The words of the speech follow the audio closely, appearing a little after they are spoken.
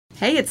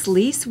Hey, it's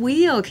Lise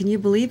Wheel. Can you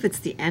believe it's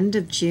the end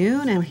of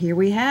June? And here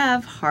we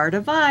have Heart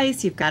of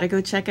Ice. You've got to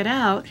go check it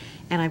out.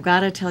 And I've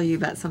got to tell you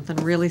about something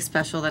really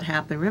special that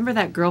happened. Remember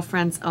that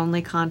Girlfriends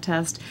Only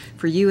contest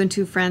for you and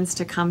two friends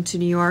to come to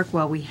New York?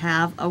 Well, we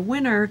have a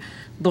winner,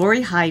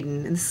 Lori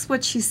Hayden. And this is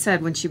what she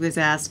said when she was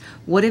asked,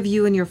 what have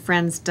you and your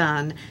friends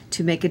done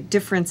to make a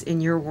difference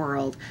in your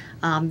world?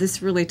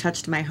 This really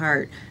touched my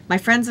heart. My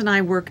friends and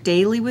I work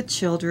daily with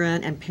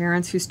children and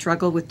parents who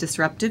struggle with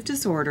disruptive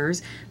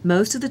disorders.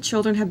 Most of the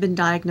children have been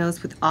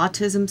diagnosed with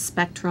autism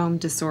spectrum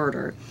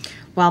disorder.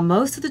 While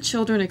most of the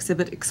children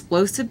exhibit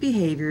explosive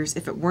behaviors,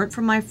 if it weren't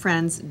for my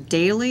friends'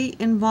 daily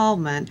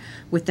involvement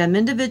with them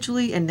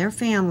individually and their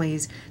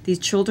families, these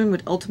children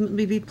would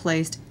ultimately be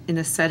placed in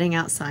a setting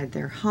outside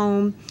their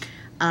home.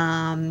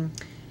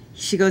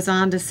 She goes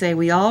on to say,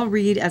 we all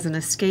read as an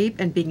escape,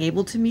 and being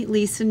able to meet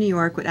Lisa in New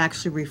York would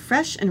actually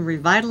refresh and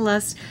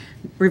revitalize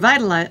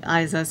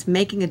us,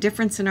 making a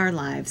difference in our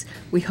lives.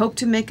 We hope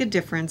to make a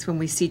difference when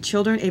we see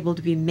children able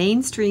to be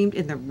mainstreamed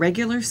in the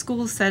regular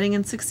school setting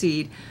and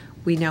succeed.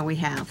 We know we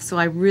have. So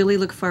I really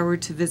look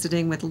forward to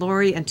visiting with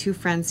Lori and two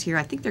friends here.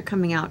 I think they're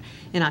coming out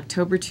in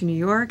October to New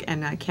York,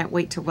 and I can't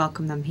wait to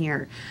welcome them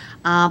here.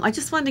 I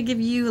just wanted to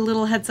give you a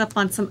little heads up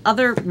on some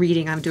other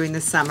reading I'm doing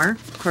this summer.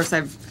 Of course,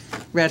 I've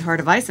read Heart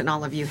of Ice, and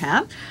all of you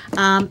have.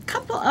 A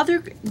couple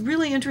other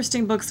really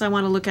interesting books I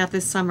want to look at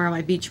this summer on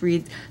my beach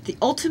read. The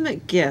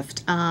Ultimate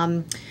Gift.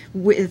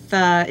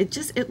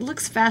 It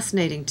looks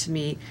fascinating to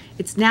me.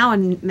 It's now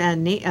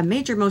a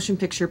major motion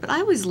picture, but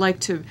I always like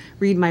to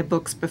read my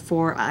books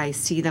before I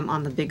see them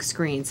on the big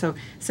screen. So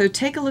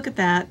take a look at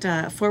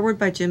that. Forward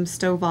by Jim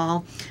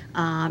Stovall.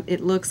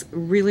 It looks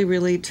really,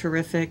 really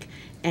terrific.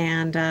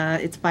 And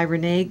it's by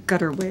Renee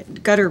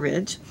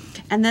Gutteridge.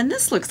 And then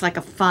this looks like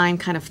a fine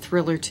kind of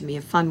thriller to me,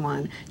 a fun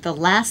one. The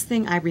Last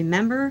Thing I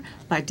Remember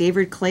by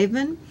Andrew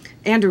Klavan,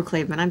 by Andrew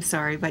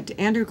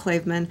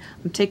Klavan.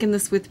 I'm taking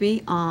this with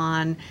me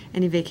on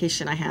any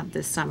vacation I have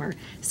this summer.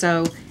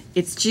 So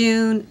it's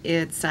June,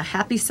 it's a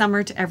happy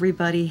summer to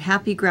everybody,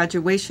 happy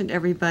graduation to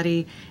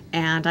everybody,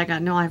 and I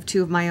have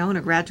two of my own,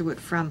 a graduate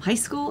from high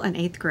school and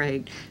 8th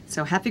grade.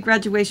 So happy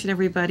graduation,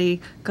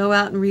 everybody. Go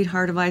out and read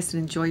Heart of Ice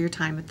and enjoy your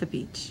time at the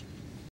beach.